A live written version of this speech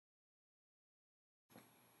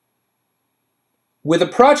With a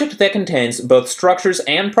project that contains both structures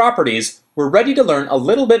and properties, we're ready to learn a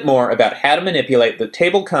little bit more about how to manipulate the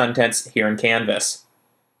table contents here in Canvas.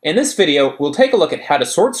 In this video, we'll take a look at how to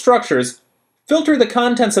sort structures, filter the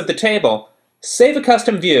contents of the table, save a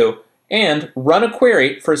custom view, and run a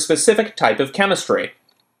query for a specific type of chemistry.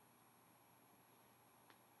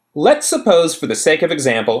 Let's suppose, for the sake of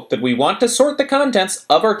example, that we want to sort the contents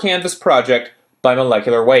of our Canvas project by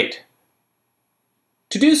molecular weight.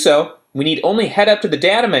 To do so, we need only head up to the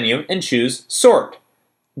Data menu and choose Sort.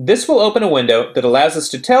 This will open a window that allows us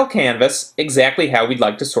to tell Canvas exactly how we'd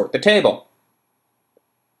like to sort the table.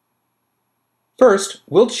 First,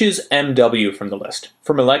 we'll choose MW from the list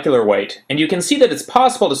for molecular weight, and you can see that it's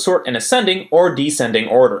possible to sort in ascending or descending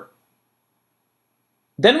order.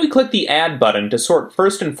 Then we click the Add button to sort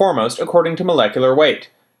first and foremost according to molecular weight.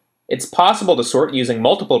 It's possible to sort using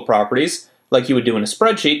multiple properties, like you would do in a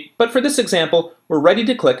spreadsheet, but for this example, we're ready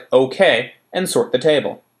to click OK and sort the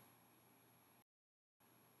table.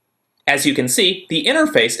 As you can see, the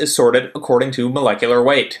interface is sorted according to molecular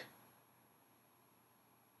weight.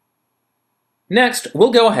 Next,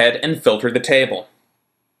 we'll go ahead and filter the table.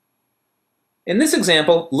 In this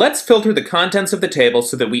example, let's filter the contents of the table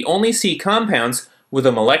so that we only see compounds with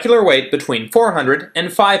a molecular weight between 400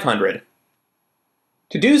 and 500.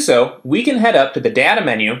 To do so, we can head up to the Data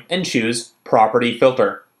menu and choose Property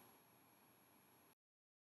Filter.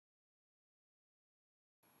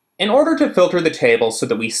 In order to filter the table so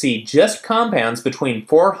that we see just compounds between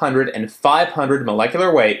 400 and 500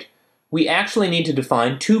 molecular weight, we actually need to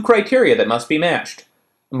define two criteria that must be matched: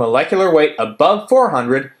 a molecular weight above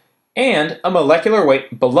 400 and a molecular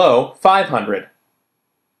weight below 500.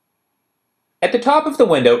 At the top of the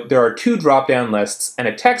window, there are two drop-down lists and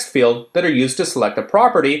a text field that are used to select a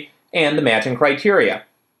property and the matching criteria.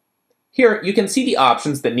 Here, you can see the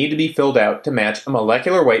options that need to be filled out to match a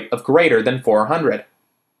molecular weight of greater than 400.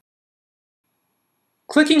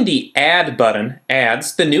 Clicking the Add button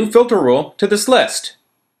adds the new filter rule to this list.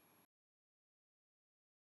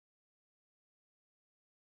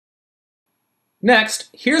 Next,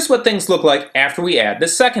 here's what things look like after we add the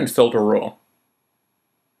second filter rule.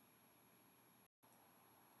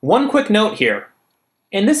 One quick note here.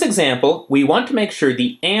 In this example, we want to make sure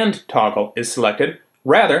the AND toggle is selected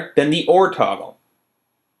rather than the OR toggle.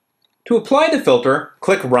 To apply the filter,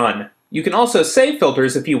 click Run. You can also save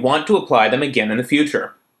filters if you want to apply them again in the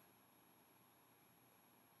future.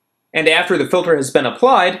 And after the filter has been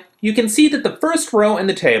applied, you can see that the first row in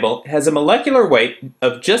the table has a molecular weight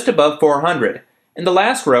of just above 400, and the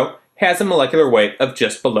last row has a molecular weight of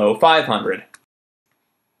just below 500.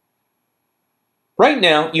 Right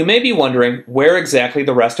now, you may be wondering where exactly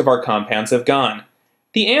the rest of our compounds have gone.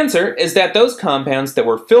 The answer is that those compounds that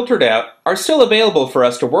were filtered out are still available for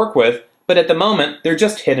us to work with, but at the moment, they're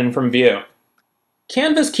just hidden from view.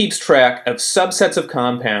 Canvas keeps track of subsets of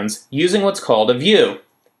compounds using what's called a view.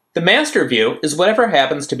 The master view is whatever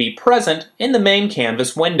happens to be present in the main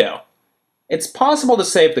Canvas window. It's possible to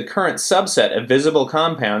save the current subset of visible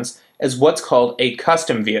compounds as what's called a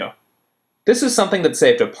custom view. This is something that's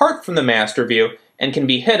saved apart from the master view and can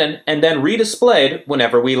be hidden and then redisplayed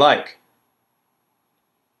whenever we like.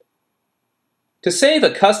 To save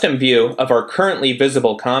a custom view of our currently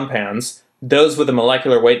visible compounds, those with a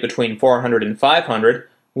molecular weight between 400 and 500,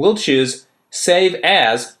 we'll choose Save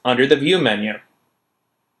As under the View menu.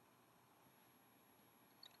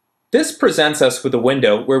 This presents us with a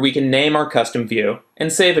window where we can name our custom view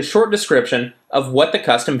and save a short description of what the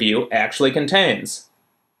custom view actually contains.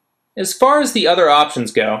 As far as the other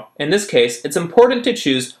options go, in this case, it's important to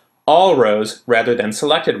choose all rows rather than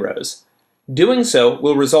selected rows. Doing so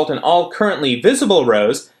will result in all currently visible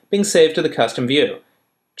rows being saved to the custom view.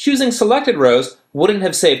 Choosing selected rows wouldn't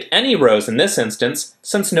have saved any rows in this instance,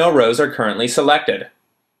 since no rows are currently selected.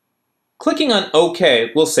 Clicking on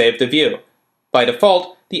OK will save the view. By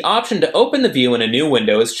default, the option to open the view in a new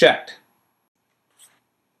window is checked.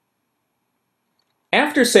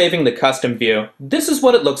 After saving the custom view, this is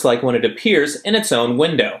what it looks like when it appears in its own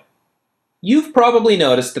window. You've probably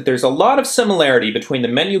noticed that there's a lot of similarity between the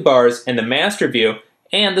menu bars in the master view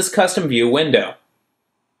and this custom view window.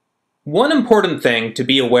 One important thing to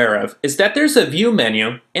be aware of is that there's a view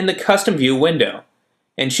menu in the custom view window,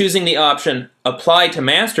 and choosing the option Apply to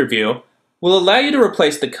Master View will allow you to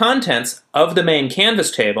replace the contents of the main Canvas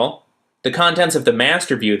table, the contents of the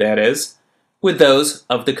master view that is, with those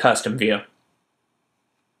of the custom view.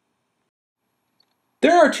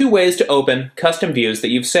 There are two ways to open custom views that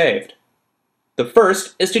you've saved. The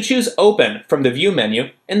first is to choose Open from the View menu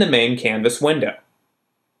in the main Canvas window.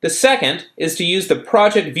 The second is to use the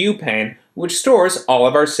Project View pane, which stores all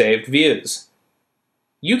of our saved views.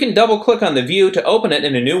 You can double-click on the view to open it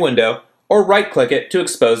in a new window, or right-click it to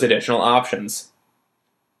expose additional options.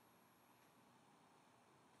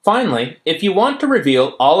 Finally, if you want to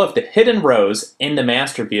reveal all of the hidden rows in the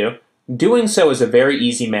master view, doing so is a very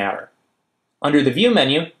easy matter. Under the View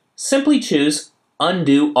menu, simply choose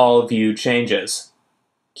Undo All View Changes.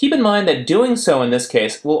 Keep in mind that doing so in this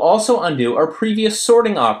case will also undo our previous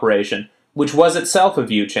sorting operation, which was itself a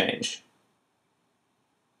view change.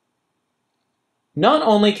 Not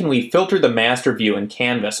only can we filter the master view in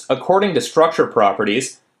Canvas according to structure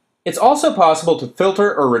properties, it's also possible to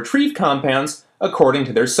filter or retrieve compounds according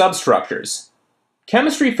to their substructures.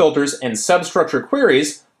 Chemistry filters and substructure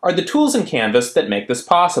queries are the tools in Canvas that make this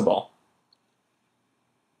possible.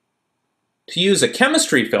 To use a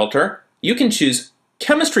chemistry filter, you can choose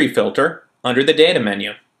Chemistry Filter under the Data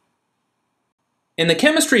menu. In the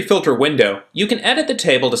Chemistry Filter window, you can edit the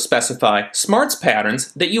table to specify smarts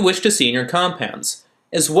patterns that you wish to see in your compounds,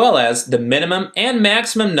 as well as the minimum and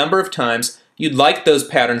maximum number of times you'd like those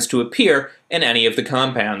patterns to appear in any of the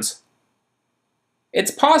compounds.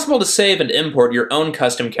 It's possible to save and import your own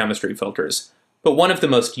custom chemistry filters, but one of the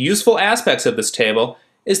most useful aspects of this table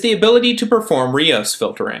is the ability to perform Rios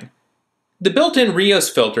filtering. The built-in Rios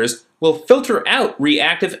filters will filter out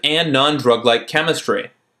reactive and non-drug-like chemistry.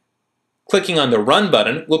 Clicking on the Run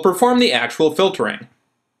button will perform the actual filtering.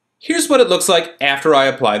 Here's what it looks like after I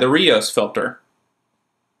apply the Rios filter.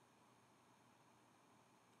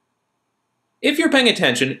 If you're paying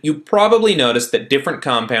attention, you probably noticed that different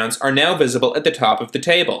compounds are now visible at the top of the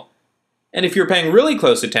table. And if you're paying really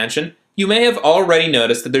close attention, you may have already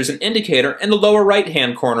noticed that there's an indicator in the lower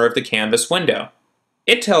right-hand corner of the Canvas window.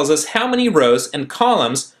 It tells us how many rows and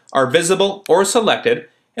columns are visible or selected,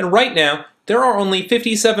 and right now, there are only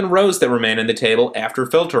 57 rows that remain in the table after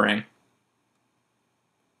filtering.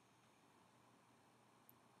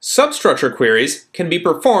 Substructure queries can be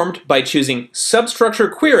performed by choosing Substructure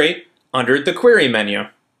Query under the Query menu.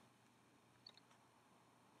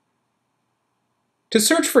 To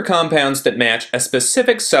search for compounds that match a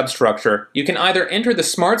specific substructure, you can either enter the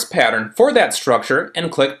smarts pattern for that structure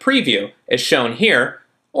and click Preview, as shown here,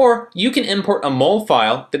 or you can import a mol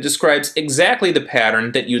file that describes exactly the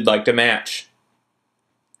pattern that you'd like to match.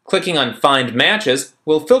 Clicking on Find Matches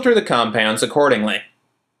will filter the compounds accordingly.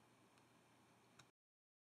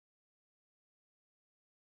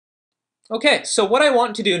 Okay, so what I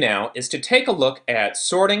want to do now is to take a look at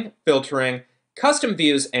sorting, filtering, custom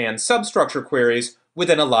views, and substructure queries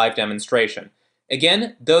within a live demonstration.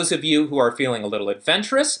 Again, those of you who are feeling a little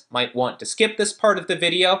adventurous might want to skip this part of the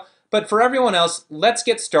video, but for everyone else, let's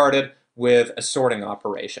get started with a sorting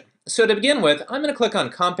operation. So to begin with, I'm going to click on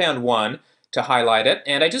Compound 1 to highlight it,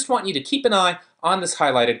 and I just want you to keep an eye on this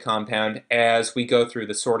highlighted compound as we go through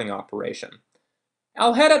the sorting operation.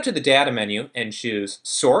 I'll head up to the Data menu and choose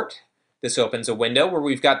Sort. This opens a window where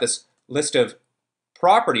we've got this list of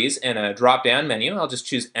properties in a drop-down menu. I'll just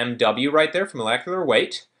choose MW right there for molecular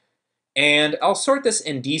weight, and I'll sort this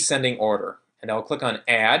in descending order. And I'll click on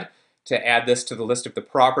Add to add this to the list of the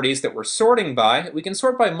properties that we're sorting by. We can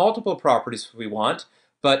sort by multiple properties if we want,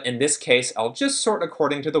 but in this case, I'll just sort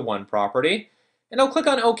according to the one property, and I'll click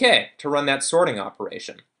on OK to run that sorting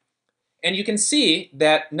operation. And you can see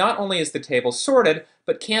that not only is the table sorted,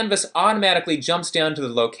 but Canvas automatically jumps down to the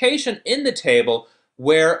location in the table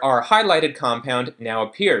where our highlighted compound now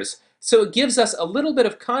appears. So it gives us a little bit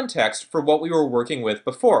of context for what we were working with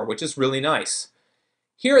before, which is really nice.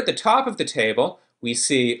 Here at the top of the table, we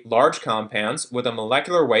see large compounds with a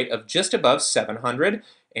molecular weight of just above 700,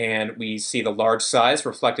 and we see the large size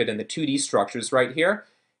reflected in the 2D structures right here.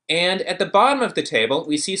 And at the bottom of the table,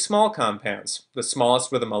 we see small compounds, the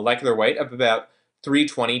smallest with a molecular weight of about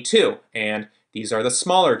 322, and these are the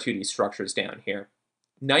smaller 2D structures down here.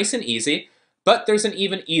 Nice and easy, but there's an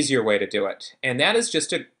even easier way to do it, and that is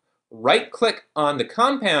just to right-click on the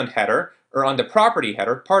compound header, or on the property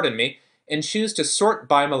header, pardon me, and choose to sort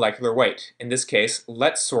by molecular weight. In this case,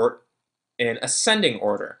 let's sort in ascending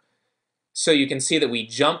order. So you can see that we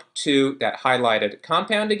jump to that highlighted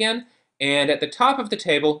compound again, and at the top of the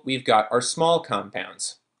table, we've got our small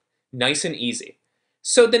compounds. Nice and easy.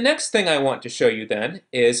 So the next thing I want to show you then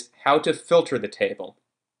is how to filter the table.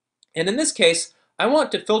 And in this case, I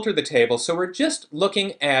want to filter the table so we're just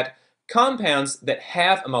looking at compounds that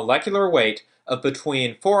have a molecular weight of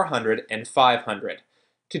between 400 and 500.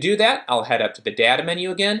 To do that, I'll head up to the Data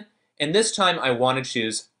menu again, and this time I want to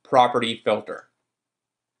choose Property Filter.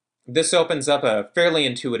 This opens up a fairly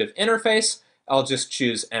intuitive interface. I'll just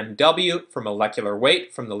choose MW for molecular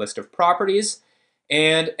weight from the list of properties,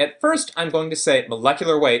 and at first I'm going to say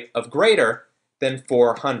molecular weight of greater than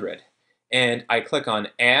 400. and I click on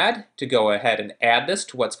Add to go ahead and add this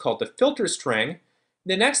to what's called the filter string,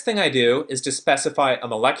 the next thing I do is to specify a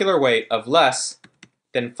molecular weight of less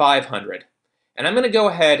than 500. And I'm going to go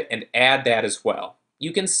ahead and add that as well.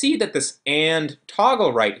 You can see that this AND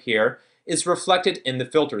toggle right here is reflected in the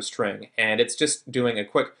filter string, and it's just doing a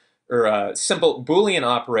quick or a simple Boolean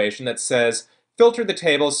operation that says filter the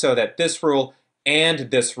table so that this rule and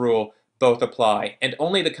this rule both apply, and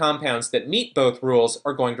only the compounds that meet both rules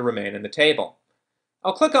are going to remain in the table.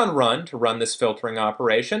 I'll click on Run to run this filtering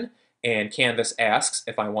operation, and Canvas asks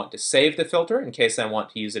if I want to save the filter in case I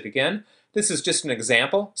want to use it again. This is just an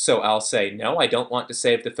example, so I'll say no, I don't want to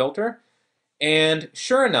save the filter. And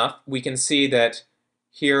sure enough, we can see that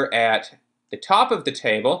here at the top of the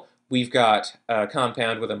table, we've got a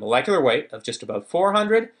compound with a molecular weight of just above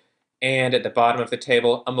 400, and at the bottom of the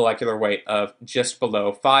table, a molecular weight of just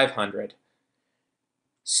below 500.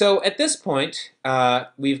 So at this point,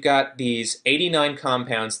 we've got these 89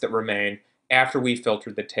 compounds that remain after we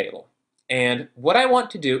filtered the table. And what I want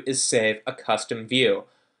to do is save a custom view.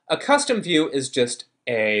 A custom view is just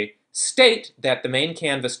a state that the main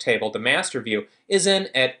Canvas table, the master view, is in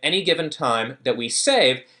at any given time that we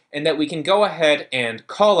save, and that we can go ahead and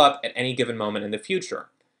call up at any given moment in the future.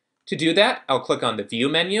 To do that, I'll click on the View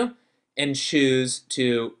menu and choose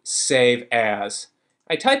to Save As.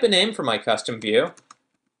 I type a name for my custom view,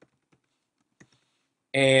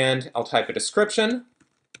 and I'll type a description.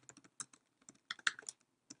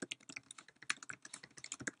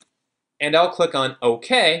 And I'll click on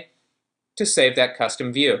OK to save that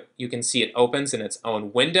custom view. You can see it opens in its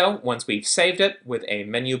own window once we've saved it with a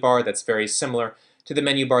menu bar that's very similar to the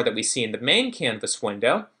menu bar that we see in the main Canvas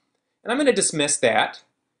window. And I'm going to dismiss that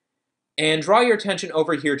and draw your attention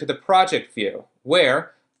over here to the project view,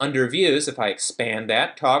 where under Views, if I expand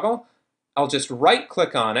that toggle, I'll just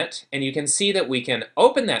right-click on it, and you can see that we can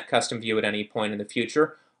open that custom view at any point in the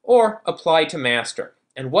future, or Apply to Master.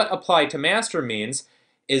 And what Apply to Master means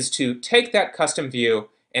is to take that custom view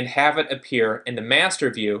and have it appear in the master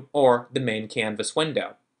view or the main Canvas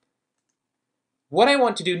window. What I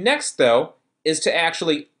want to do next, though, is to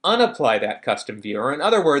actually unapply that custom view, or in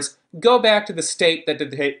other words, go back to the state that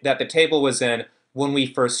the table was in when we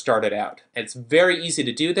first started out. And it's very easy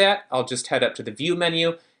to do that. I'll just head up to the View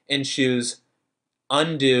menu and choose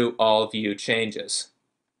Undo All View Changes.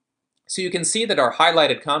 So you can see that our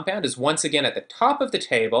highlighted compound is once again at the top of the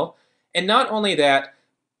table, and not only that,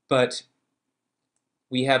 but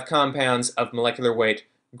we have compounds of molecular weight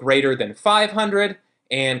greater than 500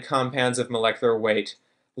 and compounds of molecular weight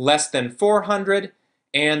less than 400,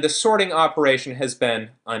 and the sorting operation has been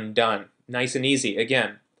undone. Nice and easy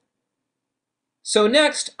again. So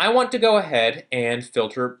next, I want to go ahead and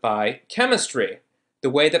filter by chemistry. The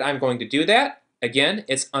way that I'm going to do that, again,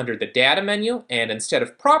 it's under the Data menu, and instead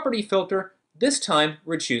of Property Filter, this time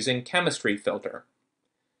we're choosing Chemistry Filter.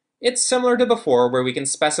 It's similar to before, where we can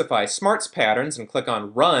specify smarts patterns and click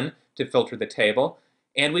on Run to filter the table,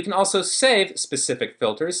 and we can also save specific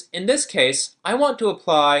filters. In this case, I want to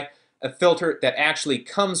apply a filter that actually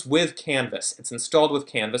comes with Canvas. It's installed with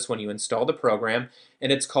Canvas when you install the program,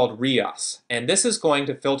 and it's called REOS. And this is going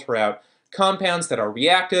to filter out compounds that are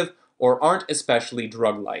reactive or aren't especially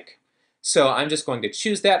drug-like. So I'm just going to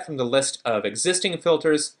choose that from the list of existing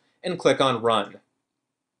filters and click on Run.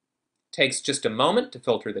 Takes just a moment to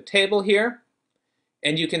filter the table here,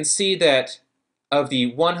 and you can see that of the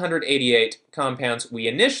 188 compounds we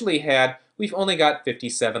initially had, we've only got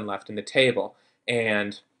 57 left in the table,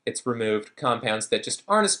 and it's removed compounds that just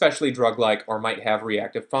aren't especially drug-like or might have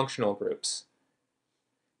reactive functional groups.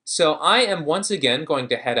 So I am once again going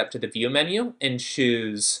to head up to the View menu and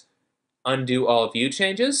choose Undo All View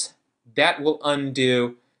Changes. That will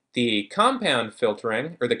undo the compound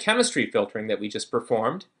filtering, or the chemistry filtering that we just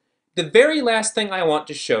performed. The very last thing I want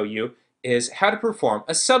to show you is how to perform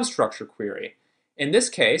a substructure query. In this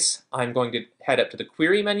case, I'm going to head up to the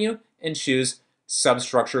Query menu and choose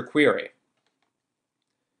Substructure Query.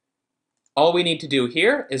 All we need to do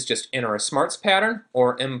here is just enter a smarts pattern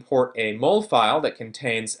or import a mol file that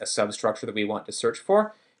contains a substructure that we want to search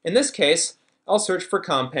for. In this case, I'll search for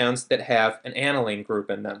compounds that have an aniline group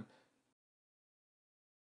in them.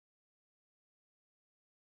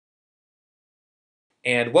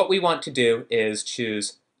 And what we want to do is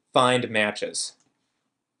choose Find Matches.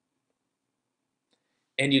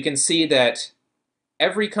 And you can see that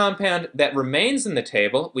every compound that remains in the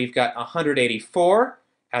table, we've got 184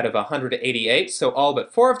 out of 188, so all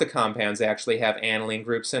but 4 of the compounds actually have aniline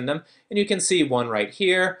groups in them. And you can see one right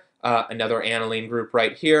here, another aniline group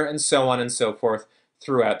right here, and so on and so forth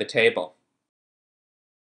throughout the table.